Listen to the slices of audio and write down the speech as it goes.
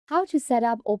How to set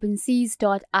up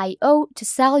OpenSea.io to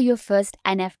sell your first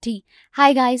NFT.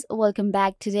 Hi guys, welcome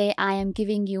back. Today I am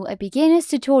giving you a beginner's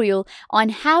tutorial on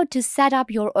how to set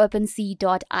up your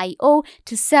OpenSea.io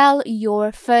to sell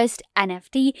your first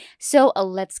NFT. So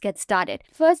let's get started.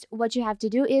 First, what you have to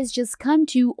do is just come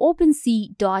to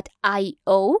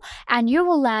OpenSea.io and you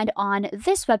will land on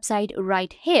this website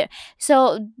right here.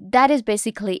 So that is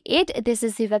basically it. This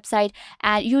is the website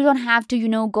and you don't have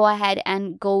to, go ahead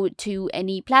and go to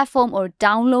any platform or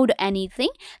download anything.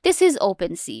 This is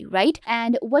OpenSea, right?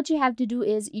 And what you have to do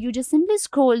is you just simply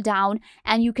scroll down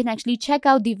and you can actually check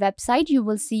out the website. You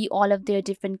will see all of their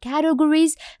different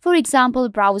categories. For example,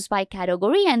 browse by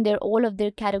category, and all of their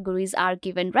categories are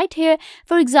given right here.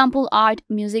 For example, art,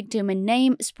 music, domain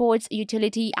name, sports,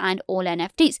 utility, and all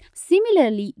NFTs.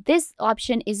 Similarly, this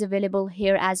option is available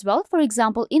here as well. For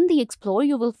example, in the Explore,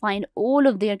 you will find all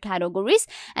of their categories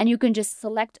and you can just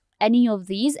select any of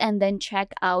these and then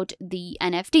check out the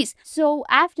NFTs. So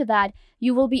after that,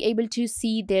 you will be able to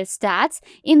see their stats.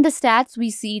 In the stats,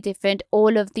 we see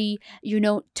all of the,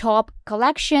 top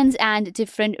collections and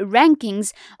different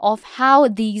rankings of how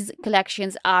these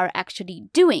collections are actually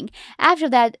doing. After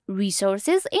that,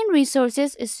 resources. In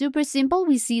resources is super simple.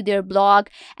 We see their blog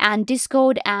and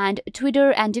Discord and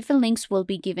Twitter, and different links will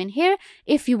be given here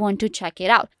if you want to check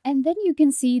it out. And then you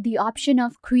can see the option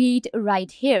of create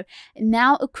right here.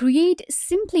 Now, create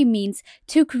simply means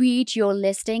to create your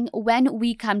listing. When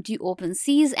we come to OpenSea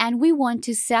and we want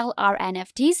to sell our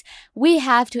NFTs, we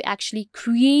have to actually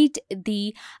create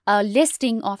the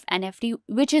listing of NFT,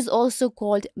 which is also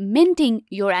called minting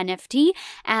your NFT.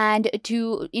 And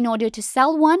in order to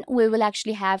sell one, we will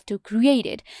actually have to create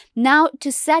it. Now,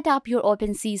 to set up your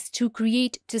OpenSeas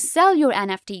to sell your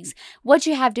NFTs, what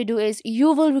you have to do is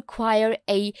you will require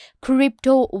a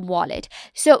crypto wallet.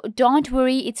 So don't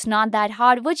worry, it's not that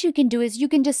hard. What you can do is you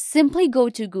can just simply go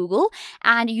to Google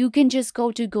and you can just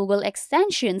go to Google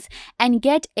extensions and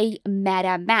get a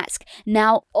MetaMask.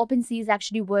 Now, OpenSea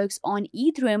actually works on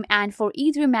Ethereum, and for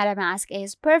Ethereum, MetaMask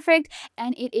is perfect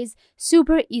and it is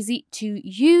super easy to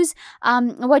use.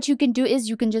 What you can do is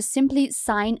you can just simply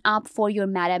sign up for your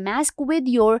MetaMask with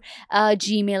your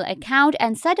Gmail account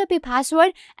and set up a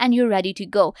password and you're ready to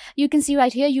go. You can see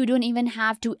right here, you don't even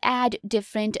have to add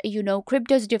different,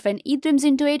 cryptos, different Ethereums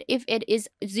into it. If it is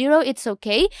 0, it's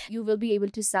okay. You will be able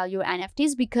to sell your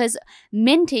NFTs because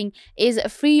minting is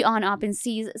free on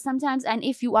OpenSea sometimes, and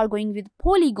if you are going with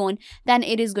Polygon, then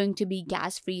it is going to be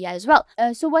gas free as well.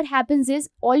 So what happens is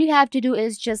all you have to do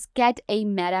is just get a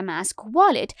MetaMask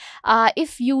wallet.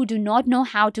 If you do not know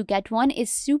how to get one,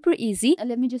 it's super easy.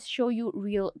 Let me just show you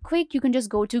real quick. You can just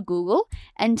go to Google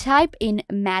and type in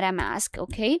MetaMask,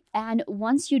 okay? And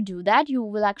once you do that, you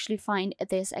will actually find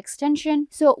this extension.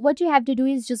 So what you have to do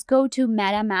is just go to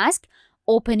MetaMask,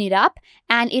 open it up,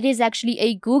 and it is actually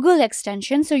a Google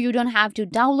extension, so you don't have to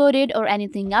download it or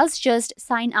anything else. Just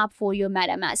sign up for your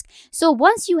MetaMask. So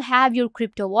once you have your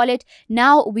crypto wallet,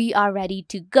 now we are ready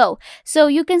to go. So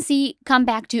you can see, come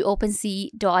back to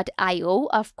OpenSea.io,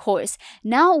 of course.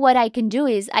 Now what I can do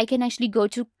is I can actually go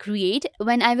to create.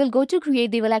 When I will go to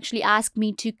create, they will actually ask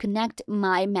me to connect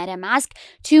my MetaMask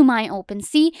to my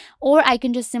OpenSea, or I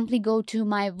can just simply go to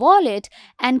my wallet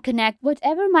and connect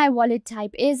whatever my wallet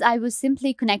type is. I will simply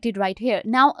connect it right here.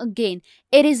 Now again,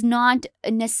 it is not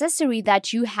necessary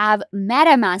that you have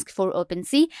MetaMask for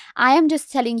OpenSea. I am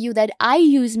just telling you that I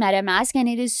use MetaMask and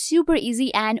it is super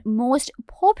easy and most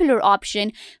popular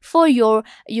option for your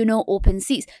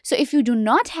OpenSea. So if you do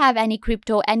not have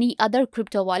any other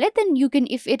crypto wallet, then you can,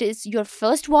 if it is your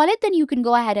first wallet, then you can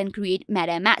go ahead and create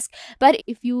MetaMask. But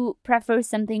if you prefer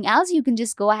something else, you can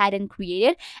just go ahead and create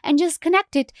it and just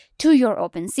connect it to your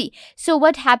OpenSea. So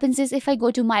what happens is if I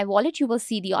go to my wallet, you will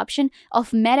see the option of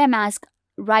MetaMask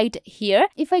right here.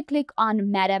 If I click on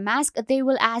MetaMask, they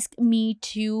will ask me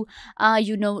to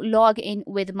log in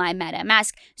with my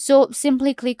MetaMask. So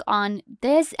simply click on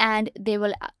this and they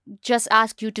will just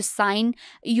ask you to sign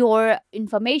your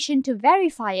information to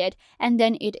verify it, and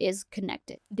then it is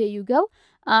connected. There you go.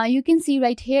 You can see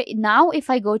right here now, if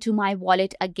I go to my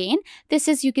wallet again,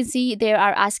 you can see they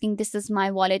are asking, this is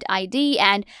my wallet ID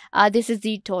and this is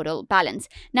the total balance.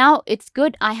 Now it's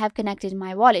good, I have connected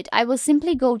my wallet. I will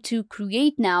simply go to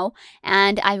create now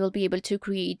and I will be able to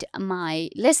create my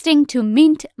listing to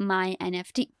mint my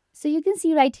NFT. So you can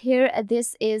see right here,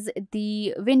 this is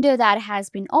the window that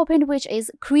has been opened, which is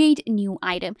create new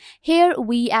item. Here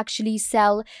we actually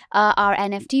sell our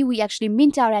NFT. We actually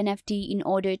mint our NFT in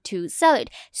order to sell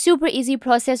it. Super easy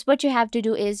process. What you have to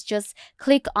do is just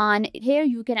click on here.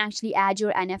 You can actually add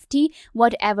your NFT,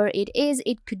 whatever it is.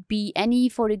 It could be any,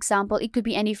 for example, it could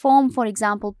be any form, for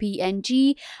example,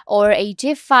 PNG or a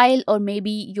GIF file, or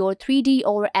maybe your 3D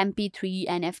or MP3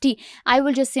 NFT. I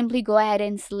will just simply go ahead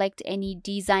and select any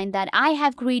design that I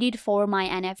have created for my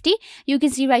NFT. You can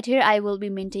see right here I will be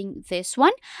minting this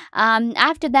one.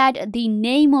 After that, the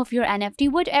name of your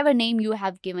NFT, whatever name you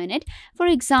have given it. For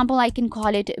example, I can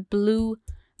call it Blue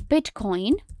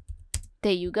Bitcoin.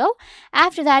 There you go.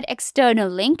 After that, external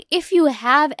link. If you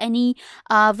have any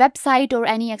website or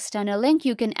any external link,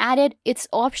 you can add it. It's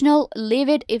optional. Leave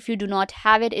it. If you do not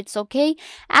have it, it's okay.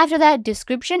 After that,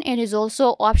 description. It is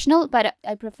also optional, but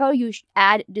I prefer you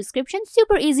add description.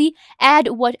 Super easy. Add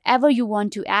whatever you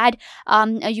want to add.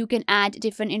 You can add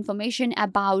different information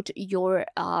about your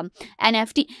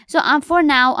NFT. So for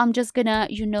now, I'm just gonna,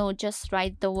 just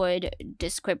write the word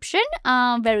description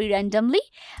very randomly.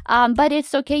 But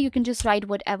it's okay. You can just write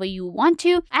whatever you want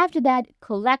to. After that,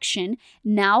 collection.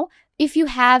 Now, if you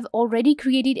have already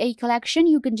created a collection,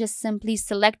 you can just simply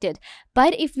select it.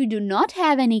 But if you do not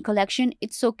have any collection,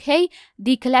 it's okay.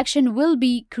 The collection will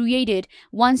be created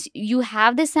once you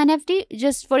have this NFT.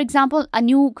 Just for example, a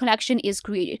new collection is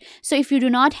created. So if you do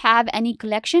not have any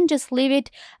collection, just leave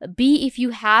it be. If you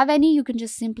have any, you can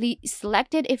just simply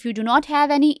select it. If you do not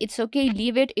have any, it's okay.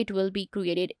 Leave it. It will be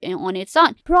created on its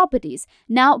own. Properties.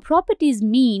 Now, properties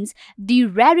means the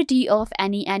rarity of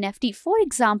any NFT. For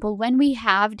example, when we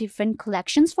have different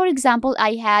collections, for example,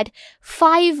 I had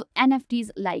 5 NFTs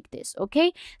like this.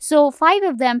 Okay, so 5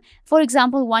 of them, for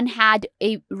example, one had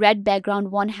a red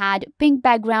background, one had pink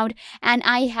background, and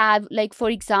I have, like, for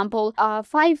example,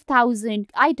 5,000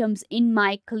 items in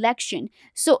my collection.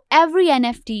 So every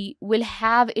NFT will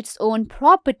have its own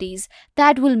properties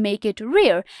that will make it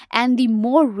rare, and the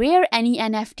more rare any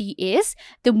NFT is,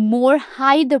 the more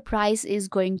high the price is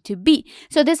going to be.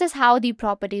 So this is how the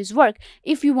properties work.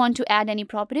 If you want to add any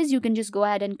properties, you can just go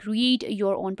ahead and create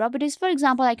your own properties. For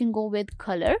example, I can go with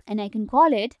color and I can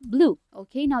call it blue.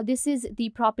 Okay, now this is the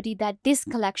property that this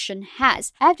collection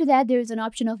has. After that, there is an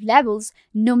option of levels,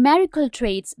 numerical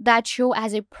traits that show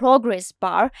as a progress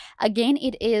bar. Again,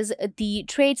 it is the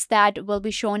traits that will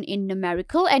be shown in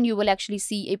numerical, and you will actually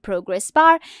see a progress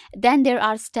bar. Then there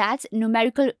are stats,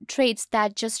 numerical traits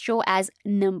that just show as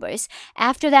numbers.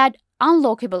 After that,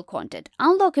 unlockable content.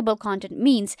 Unlockable content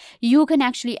means you can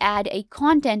actually add a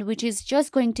content which is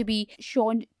just going to be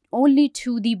shown only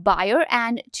to the buyer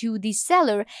and to the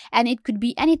seller, and it could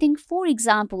be anything. For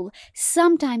example,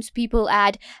 sometimes people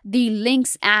add the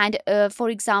links and for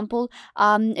example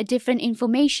different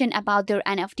information about their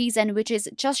NFTs, and which is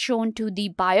just shown to the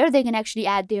buyer. They can actually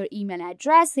add their email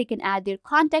address, they can add their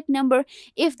contact number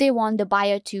if they want the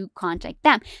buyer to contact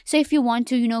them. So if you want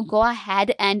to go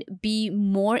ahead and be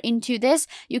more into this,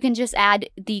 you can just add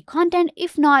the content.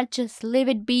 If not, just leave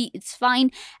it be, it's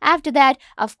fine. After that,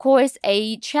 of course,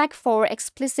 a check for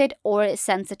explicit or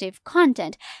sensitive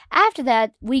content. After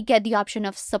that, we get the option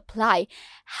of supply.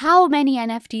 How many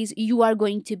NFTs you are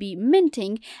going to be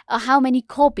minting, how many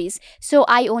copies. So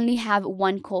I only have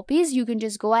 1 copies. You can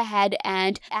just go ahead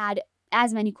and add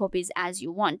as many copies as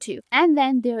you want to. And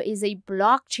then there is a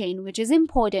blockchain, which is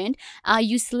important.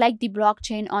 You select the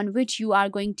blockchain on which you are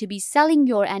going to be selling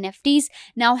your NFTs.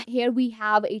 Now here we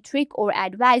have a trick or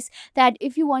advice that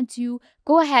if you want to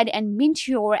go ahead and mint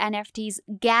your NFTs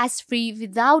gas free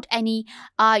without any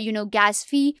gas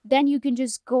fee, then you can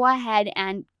just go ahead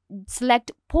and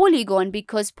select Polygon,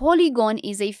 because Polygon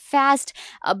is a fast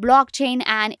blockchain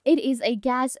and it is a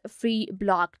gas-free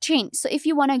blockchain. So if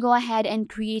you want to go ahead and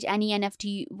create any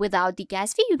NFT without the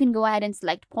gas fee, you can go ahead and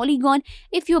select Polygon.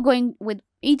 If you're going with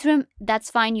Ethereum, that's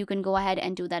fine. You can go ahead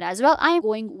and do that as well. I am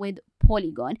going with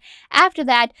Polygon. After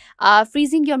that,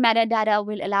 freezing your metadata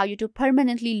will allow you to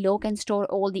permanently lock and store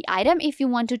all the item. If you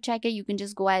want to check it, you can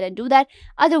just go ahead and do that.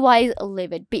 Otherwise,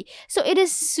 leave it be. So it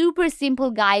is super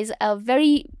simple, guys. A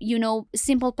very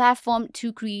simple platform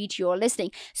to create your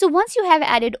listing. So once you have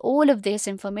added all of this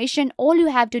information, all you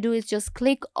have to do is just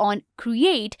click on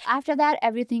create. After that,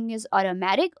 everything is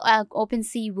automatic.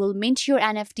 OpenSea will mint your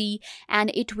NFT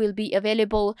and it will be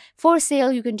available for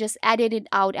sale. You can just edit it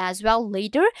out as well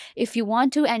later if you you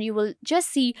want to, and you will just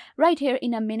see right here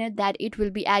in a minute that it will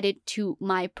be added to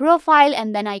my profile,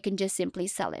 and then I can just simply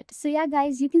sell it. So yeah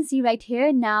guys, you can see right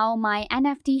here now my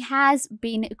NFT has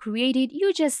been created.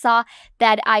 You just saw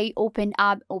that I opened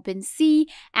up OpenSea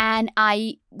and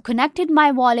I connected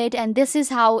my wallet, and this is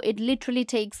how it literally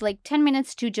takes like 10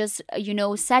 minutes to just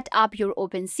set up your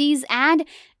OpenSeas and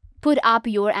put up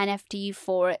your NFT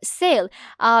for sale.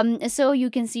 So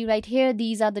you can see right here,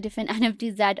 these are the different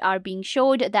NFTs that are being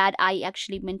showed that I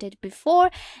actually minted before.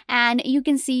 And you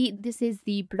can see this is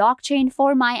the blockchain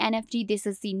for my NFT. This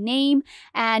is the name,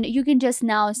 and you can just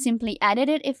now simply edit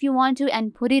it if you want to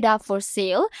and put it up for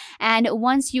sale. And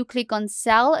once you click on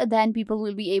sell, then people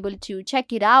will be able to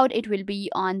check it out. It will be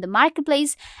on the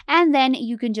marketplace, and then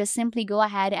you can just simply go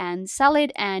ahead and sell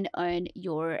it and earn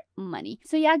your money.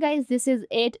 So yeah guys, this is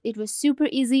it. It was super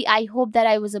easy. I hope that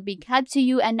I was a big help to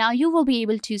you, and now you will be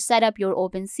able to set up your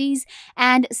OpenSeas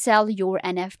and sell your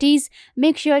NFTs.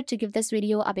 Make sure to give this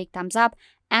video a big thumbs up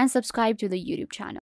and subscribe to the YouTube channel.